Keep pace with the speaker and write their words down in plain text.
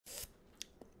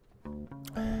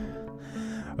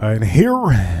And here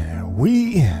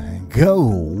we go.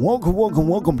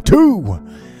 Welcome to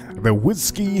the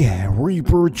Whiskey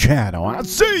Reaper channel. I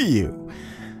see you.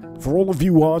 For all of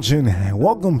you watching,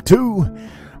 welcome to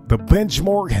the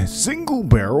Benchmark Single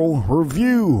Barrel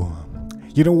Review.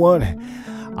 You know what?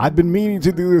 I've been meaning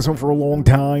to do this one for a long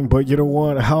time, but you know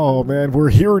what? Oh man,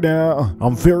 we're here now.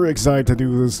 I'm very excited to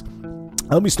do this.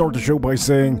 Let me start the show by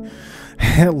saying,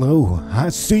 hello, I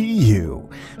see you.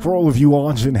 For all of you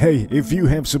watching, hey, if you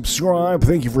have subscribed,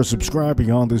 thank you for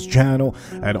subscribing on this channel.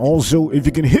 And also, if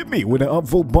you can hit me with an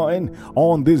upvote button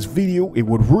on this video, it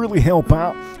would really help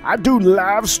out. I do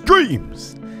live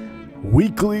streams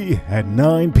weekly at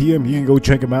 9 p.m. You can go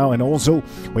check them out. And also,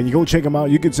 when you go check them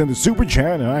out, you can send a super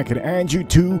chat and I can add you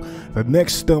to the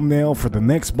next thumbnail for the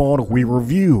next bottle we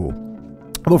review.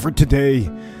 But for today,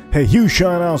 hey, huge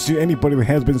shout outs to anybody that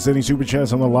has been sending super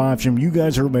chats on the live stream. You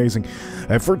guys are amazing.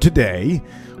 And for today,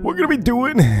 we're going to be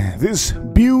doing this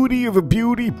beauty of a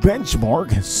beauty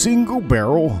Benchmark Single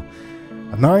Barrel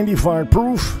 95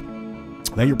 proof.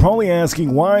 Now you're probably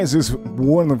asking, why is this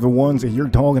one of the ones that you're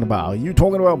talking about? You're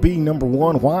talking about being number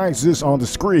one. Why is this on the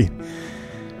screen?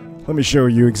 Let me show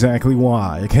you exactly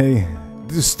why, okay?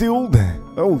 Distilled,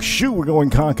 oh shoot, we're going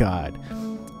cockeyed.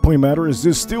 Point matter is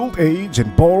distilled, aged,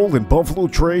 and bottled in Buffalo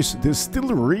Trace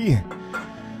Distillery,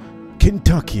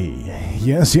 Kentucky.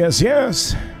 Yes.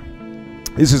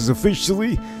 This is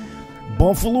officially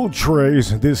Buffalo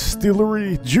Trace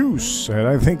Distillery Juice, and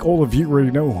I think all of you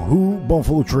already know who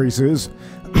Buffalo Trace is.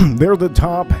 They're the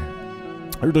top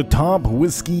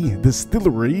whiskey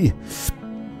distillery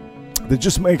that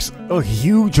just makes a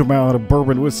huge amount of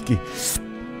bourbon whiskey,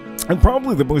 and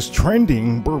probably the most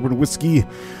trending bourbon whiskey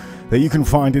that you can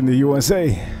find in the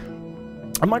USA.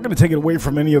 I'm not going to take it away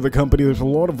from any other company. There's a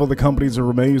lot of other companies that are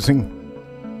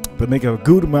amazing that make a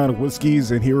good amount of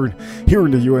whiskeys and here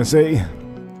in the USA.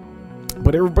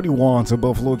 But everybody wants a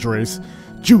Buffalo Trace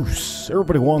juice.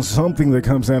 Everybody wants something that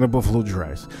comes out of Buffalo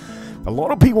Trace. A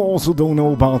lot of people also don't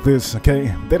know about this,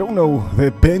 okay? They don't know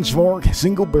that Benchmark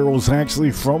Single Barrel is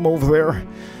actually from over there.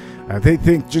 They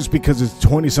think just because it's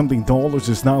 $20-something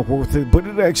it's not worth it, but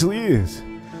it actually is.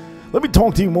 Let me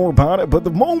talk to you more about it, but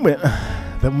the moment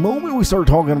we start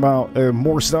talking about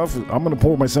more stuff, I'm going to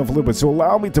pour myself a little bit. So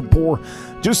allow me to pour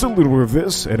just a little bit of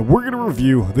this, and we're going to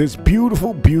review this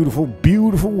beautiful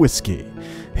whiskey.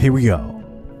 Here we go.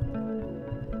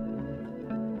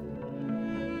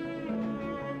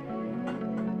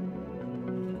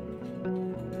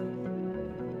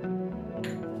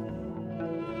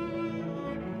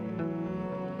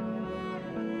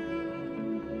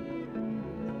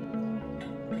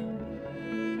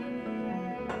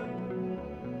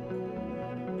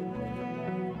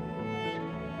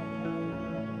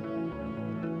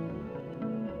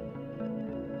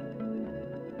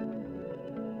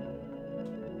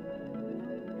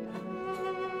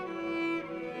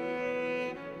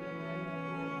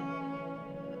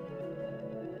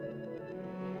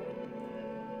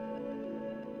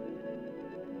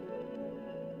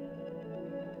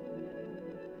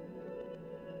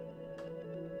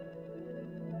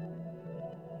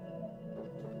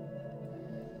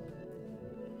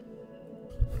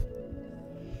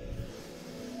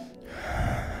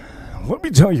 Let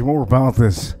me tell you more about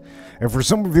this. And for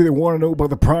some of you that want to know about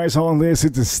the price on this,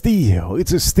 it's a steal.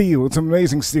 It's a steal. It's an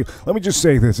amazing steal. Let me just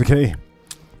say this, okay?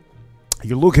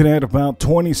 You're looking at about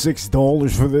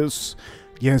 $26 for this.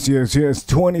 Yes,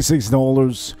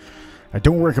 $26. I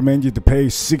don't recommend you to pay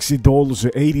 $60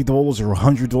 or $80 or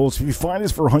 $100. If you find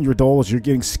this for $100, you're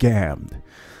getting scammed.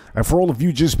 And for all of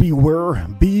you, just beware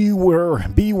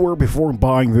before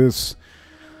buying this.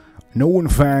 Know in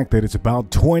fact that it's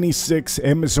about 26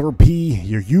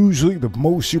 MSRP. Usually the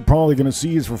most you're probably going to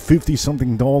see is for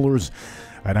 $50-something,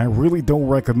 and I really don't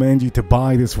recommend you to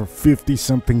buy this for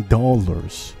 $50-something.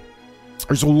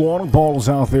 There's a lot of bottles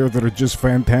out there that are just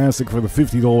fantastic for the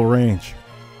 $50 range.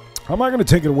 I'm not going to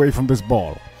take it away from this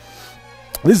bottle.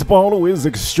 This bottle is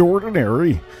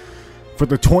extraordinary for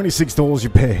the $26 you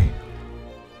pay.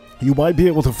 You might be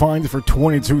able to find it for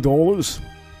 $22.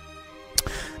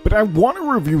 But I want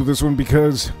to review this one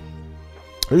because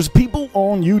there's people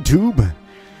on YouTube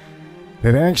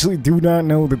that actually do not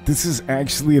know that this is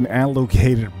actually an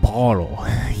allocated bottle.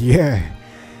 Yeah,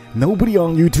 nobody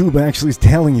on YouTube actually is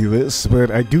telling you this, but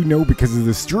I do know because the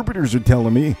distributors are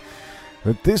telling me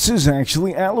that this is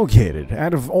actually allocated.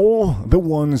 Out of all the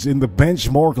ones in the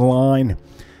Benchmark line,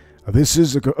 This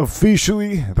is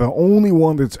officially the only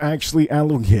one that's actually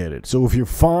allocated. So if you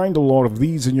find a lot of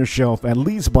these in your shelf, at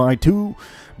least buy 2,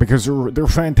 because they're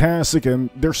fantastic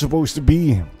and they're supposed to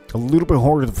be a little bit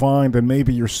harder to find than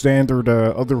maybe your standard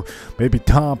other, maybe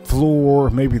top floor,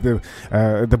 maybe the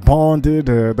bonded,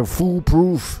 the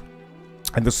foolproof,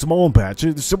 and the small batch.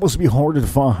 It's supposed to be harder to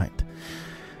find.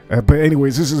 But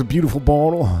anyways, this is a beautiful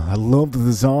bottle. I love the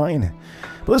design.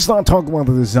 But let's not talk about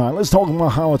the design. Let's talk about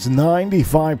how it's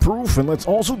 95 proof, and let's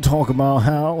also talk about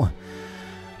how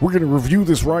we're going to review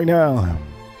this right now.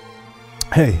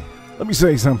 Hey, let me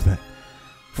say something.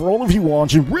 For all of you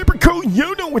watching, Ripperco,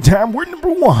 you know what time, we're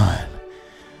number 1.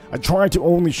 I try to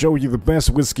only show you the best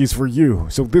whiskeys for you,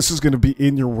 so this is going to be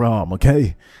in your realm,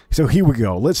 okay? So here we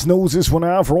go. Let's nose this one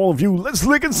out for all of you. Let's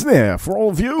lick and sniff for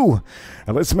all of you.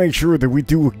 And let's make sure that we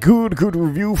do a good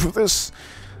review for this,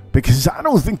 because I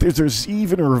don't think there's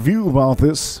even a review about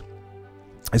this.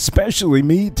 Especially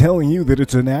me telling you that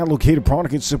it's an allocated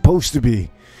product. It's supposed to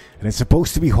be. And it's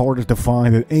supposed to be harder to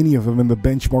find than any of them in the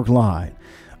benchmark line.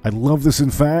 I love this,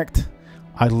 in fact.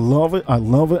 I love it, I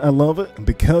love it, I love it.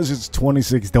 Because it's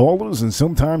 $26, and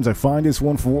sometimes I find this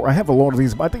one for, I have a lot of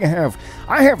these, I think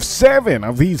I have 7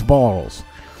 of these bottles.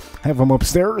 I have them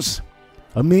upstairs.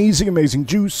 Amazing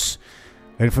juice.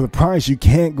 And for the price, you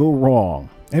can't go wrong.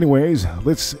 Anyways,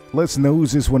 let's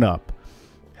nose this one up.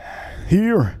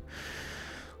 Here.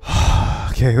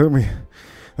 Okay,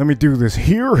 let me do this.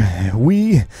 Here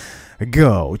we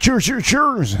go.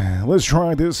 Cheers. Let's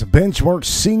try this benchmark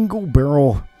single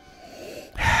barrel.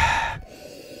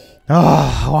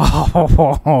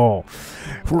 Oh,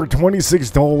 for a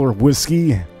 $26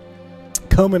 whiskey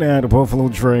coming out of Buffalo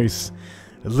Trace,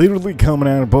 literally coming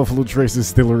out of Buffalo Trace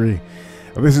Distillery.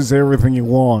 This is everything you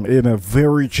want in a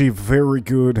very cheap, very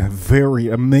good, very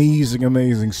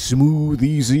amazing, smooth,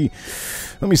 easy.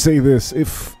 Let me say this: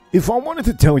 if I wanted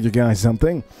to tell you guys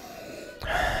something,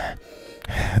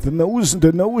 the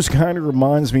nose kind of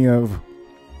reminds me of.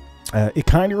 It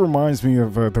kind of reminds me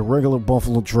of the regular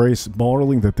Buffalo Trace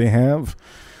bottling that they have,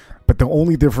 but the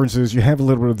only difference is you have a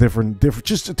little bit of different,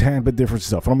 just a tad bit different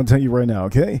stuff. And I'm gonna tell you right now,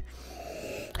 okay?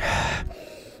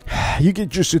 You get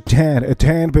just a tad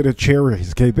bit of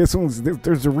cherries. Okay,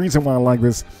 there's a reason why I like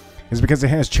this, is because it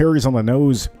has cherries on the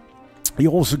nose. You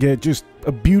also get just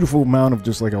a beautiful amount of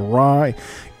just like a rye.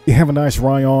 You have a nice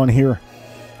rye on here.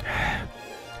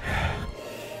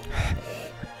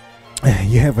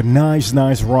 You have a nice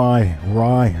rye,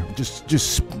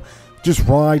 just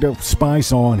rye up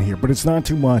spice on here, but it's not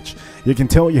too much. You can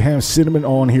tell you have cinnamon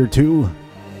on here too.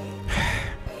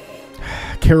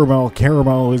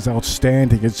 Caramel is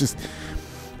outstanding. It's just,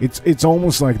 it's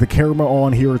almost like the caramel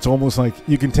on here. It's almost like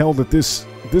you can tell that this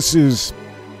is.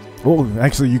 Well,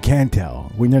 actually, you can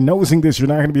tell when you're nosing this. You're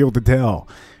not going to be able to tell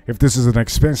if this is an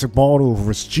expensive bottle or if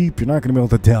it's cheap. You're not going to be able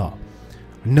to tell.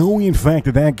 Knowing, in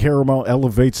fact, that caramel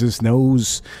elevates this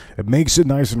nose, it makes it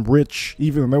nice and rich,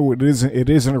 even though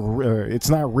it's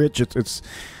not rich. It's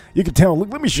you can tell.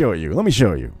 Look, let me show you.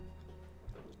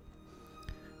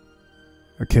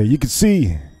 Okay, you can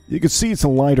see it's a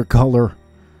lighter color,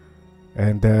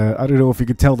 and I don't know if you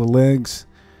could tell the legs.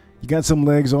 You got some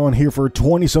legs on here for a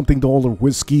 $20-something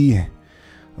whiskey.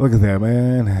 Look at that,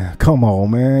 man. Come on,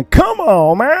 man.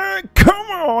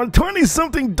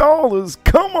 $20-something.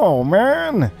 Come on,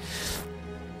 man.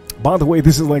 By the way,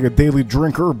 this is like a daily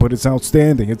drinker, but it's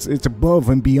outstanding. It's above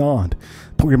and beyond.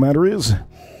 Point of the matter is,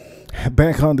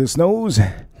 back on this nose,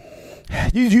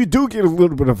 you do get a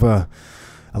little bit of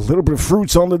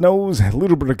fruits on the nose, a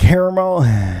little bit of caramel,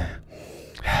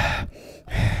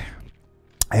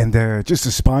 and just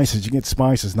the spices. You get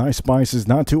spices, nice spices,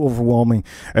 not too overwhelming.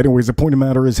 Anyways, the point of the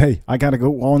matter is, hey, I gotta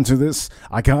go on to this.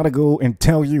 I gotta go and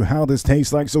tell you how this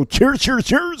tastes like. So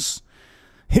cheers.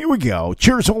 Here we go.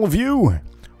 Cheers, all of you.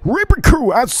 Ripper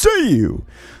crew, I see you.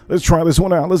 Let's try this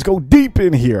one out. Let's go deep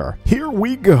in here. Here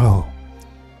we go.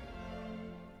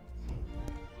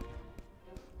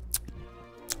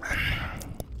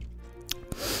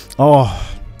 Oh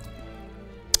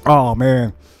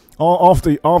man. Off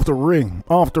the ring.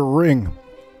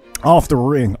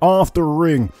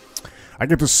 I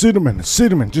get the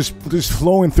cinnamon just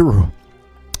flowing through.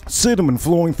 Cinnamon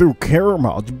flowing through,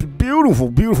 caramel,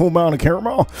 beautiful amount of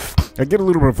caramel. I get a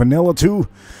little bit of vanilla too,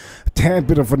 a tad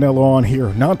bit of vanilla on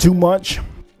here, not too much.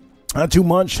 I do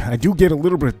get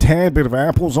a tad bit of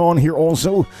apples on here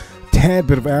also, tad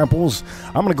bit of apples.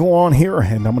 I'm gonna go on here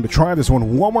and I'm gonna try this one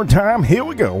more time. Here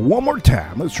we go, one more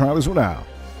time. Let's try this one out.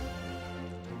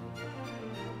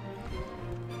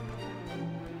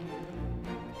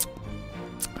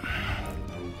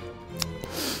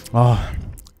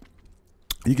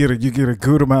 You get a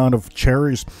good amount of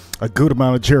cherries,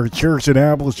 cherries and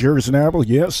apples,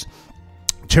 yes,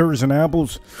 cherries and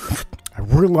apples. I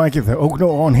really like it. The oak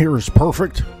note on here is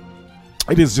perfect.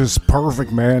 It is just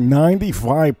perfect, man.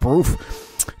 95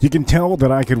 proof. You can tell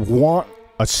that I could want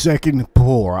a second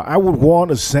pour. I would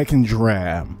want a second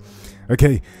dram.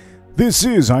 Okay, this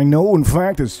is, I know, in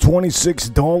fact, it's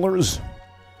 $26.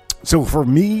 So for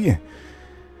me,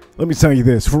 let me tell you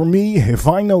this. For me, if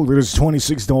I know that it's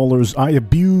 $26, I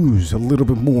abuse a little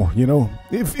bit more, you know.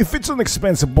 If it's an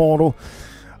expensive bottle,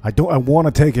 I want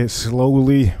to take it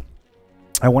slowly.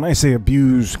 And when I say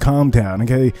abuse, calm down,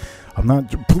 okay? I'm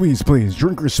not, please,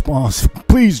 drink responsible.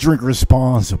 Please drink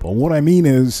responsible. What I mean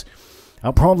is,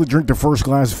 I'll probably drink the first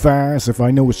glass fast if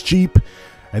I know it's cheap.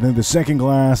 And then the second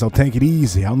glass, I'll take it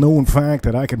easy. I'll know, in fact,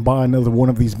 that I can buy another one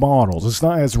of these bottles. It's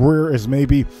not as rare as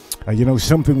maybe, you know,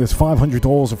 something that's $500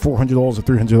 or $400 or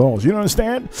 $300. You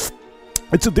understand?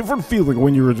 It's a different feeling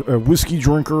when you're a whiskey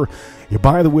drinker. You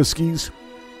buy the whiskeys,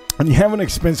 and you have an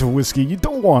expensive whiskey. You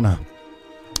don't want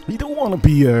to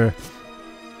be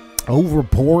over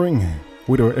pouring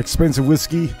with an expensive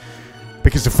whiskey,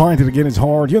 because to find it again is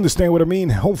hard. You understand what I mean?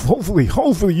 Hopefully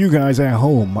you guys at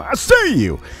home, I say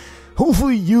you.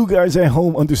 Hopefully you guys at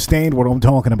home understand what I'm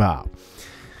talking about.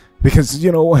 Because,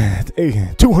 you know,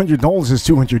 $200 is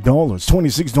 $200.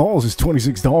 $26 is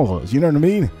 $26. You know what I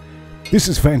mean? This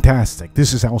is fantastic.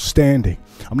 This is outstanding.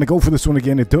 I'm going to go for this one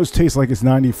again. It does taste like it's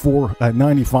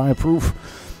 95 proof.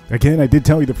 Again, I did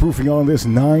tell you the proofing on this,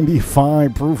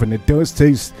 95 proof. And it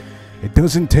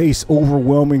doesn't taste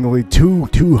overwhelmingly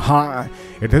too high.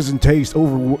 It doesn't taste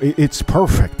it's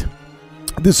perfect.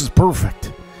 This is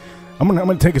perfect. I'm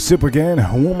gonna take a sip again.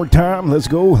 One more time. Let's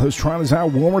go. Let's try this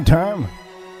out one more time.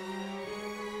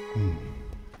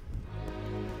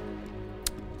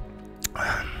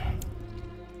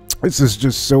 This is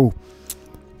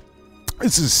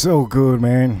so good,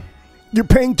 man. You're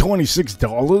paying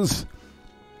 $26.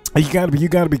 You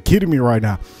gotta be kidding me right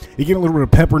now. You get a little bit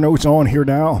of pepper notes on here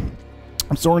now.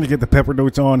 I'm starting to get the pepper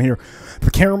notes on here.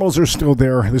 The caramels are still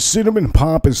there. The cinnamon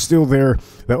pop is still there.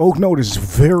 The oak note is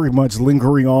very much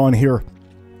lingering on here.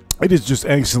 It is just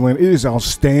excellent. It is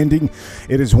outstanding.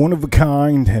 It is one of a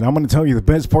kind. And I'm going to tell you the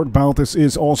best part about this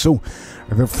is also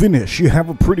the finish. You have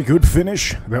a pretty good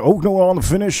finish. The oak note on the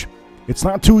finish. It's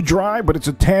not too dry, but it's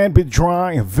a tad bit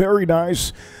dry. Very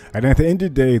nice. And at the end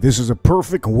of the day, this is a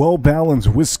perfect, well-balanced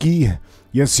whiskey.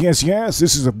 Yes.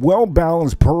 This is a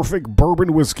well-balanced, perfect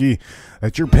bourbon whiskey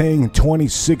that you're paying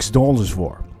 $26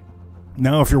 for.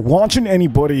 Now, if you're watching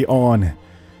anybody on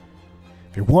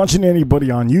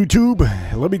YouTube,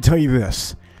 let me tell you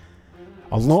this.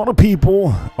 A lot of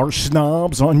people are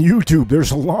snobs on YouTube.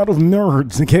 There's a lot of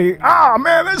nerds, okay?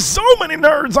 Man, there's so many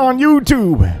nerds on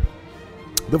YouTube.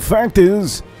 The fact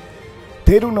is,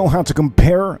 they don't know how to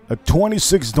compare a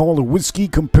 $26 whiskey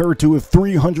compared to a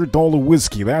 $300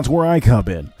 whiskey. That's where I come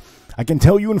in. I can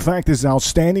tell you, in fact, this is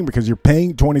outstanding because you're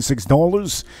paying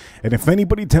 $26. And if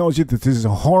anybody tells you that this is a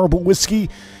horrible whiskey,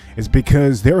 it's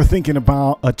because they're thinking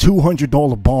about a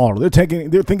 $200 bottle.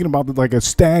 They're thinking about like a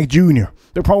Stag Junior.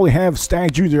 They probably have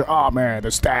Stag Junior. Oh, man,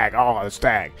 the Stag. Oh, the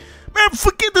Stag. Man,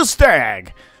 forget the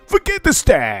Stag. Forget the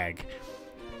Stag.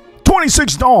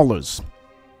 $26.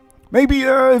 Maybe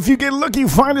if you get lucky, you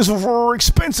find this for an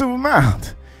expensive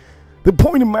amount. The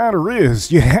point of the matter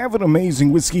is, you have an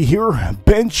amazing whiskey here.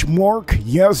 Benchmark,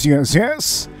 yes.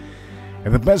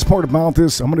 And the best part about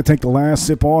this, I'm going to take the last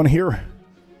sip on here.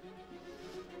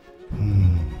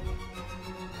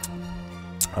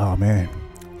 Oh, man.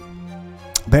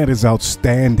 That is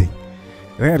outstanding.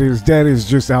 That is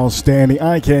just outstanding.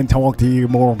 I can't talk to you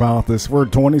more about this. For a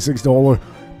 $26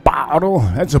 bottle,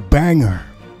 that's a banger.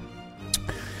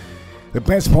 The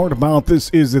best part about this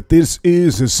is that this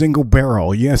is a single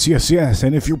barrel. Yes.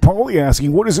 And if you're probably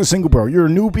asking, what is a single barrel? You're a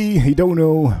newbie, you don't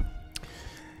know.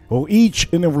 Well,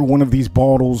 each and every one of these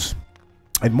bottles,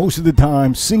 and most of the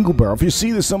time, single barrel. If you see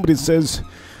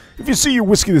your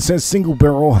whiskey that says single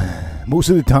barrel, most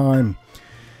of the time,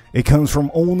 it comes from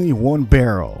only one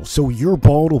barrel. So your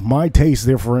bottle might taste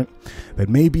different than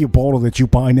maybe a bottle that you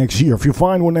buy next year. If you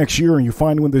find one next year and you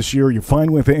find one this year, you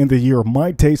find one at the end of the year, it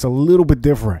might taste a little bit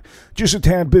different. Just a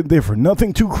tad bit different.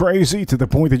 Nothing too crazy to the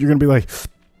point that you're going to be like,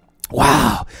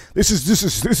 wow, this is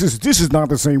not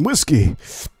the same whiskey.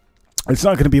 It's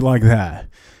not going to be like that.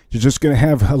 You're just going to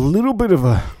have a little bit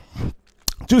of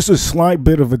just a slight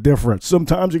bit of a difference.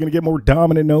 Sometimes you're going to get more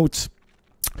dominant notes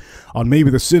on maybe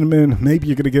the cinnamon. Maybe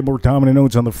you're going to get more dominant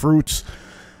notes on the fruits.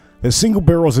 The single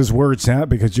barrels is where it's at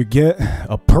because you get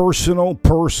a personal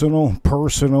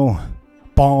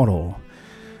bottle.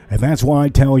 And that's why I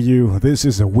tell you this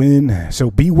is a win. So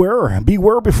beware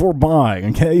before buying,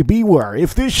 okay? Beware.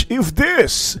 If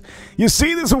this, you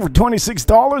see this over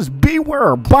 $26,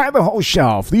 beware. Buy the whole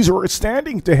shelf. These are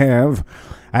outstanding to have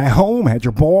at home, at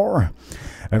your bar.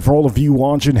 And for all of you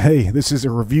watching, hey, this is a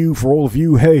review for all of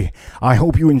you. Hey, I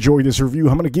hope you enjoyed this review.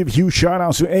 I'm going to give huge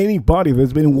shout-outs to anybody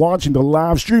that's been watching the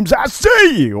live streams. I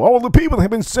see you. All the people that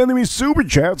have been sending me super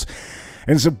chats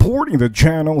and supporting the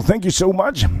channel. Thank you so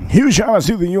much. Huge shout-outs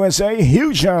to the USA.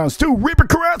 Huge shout-outs to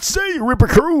UPERCHATS. See you, Ripper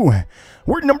Crew.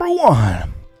 We're number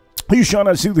one. Huge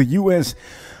shout-outs to the U.S.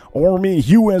 Army,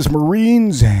 U.S.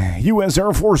 Marines, U.S.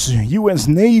 Air Force, U.S.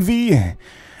 Navy.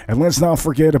 And let's not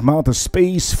forget about the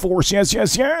Space Force. Yes,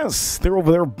 yes, yes. They're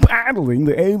over there battling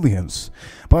the aliens.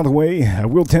 By the way, I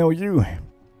will tell you,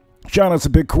 shout-outs to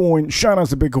Bitcoin, shout-outs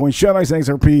to Bitcoin, shout-outs to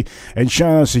XRP, and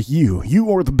shout-outs to you.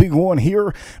 You are the big one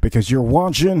here because you're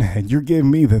watching and you're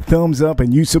giving me the thumbs up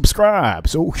and you subscribe.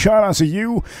 So shout-outs to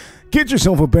you. Get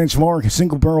yourself a benchmark, a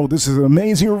single barrel. This is an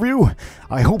amazing review.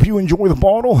 I hope you enjoy the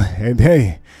bottle. And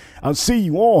hey, I'll see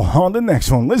you all on the next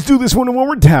one. Let's do this one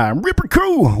more time. Ripper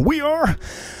Crew,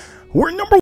 we're number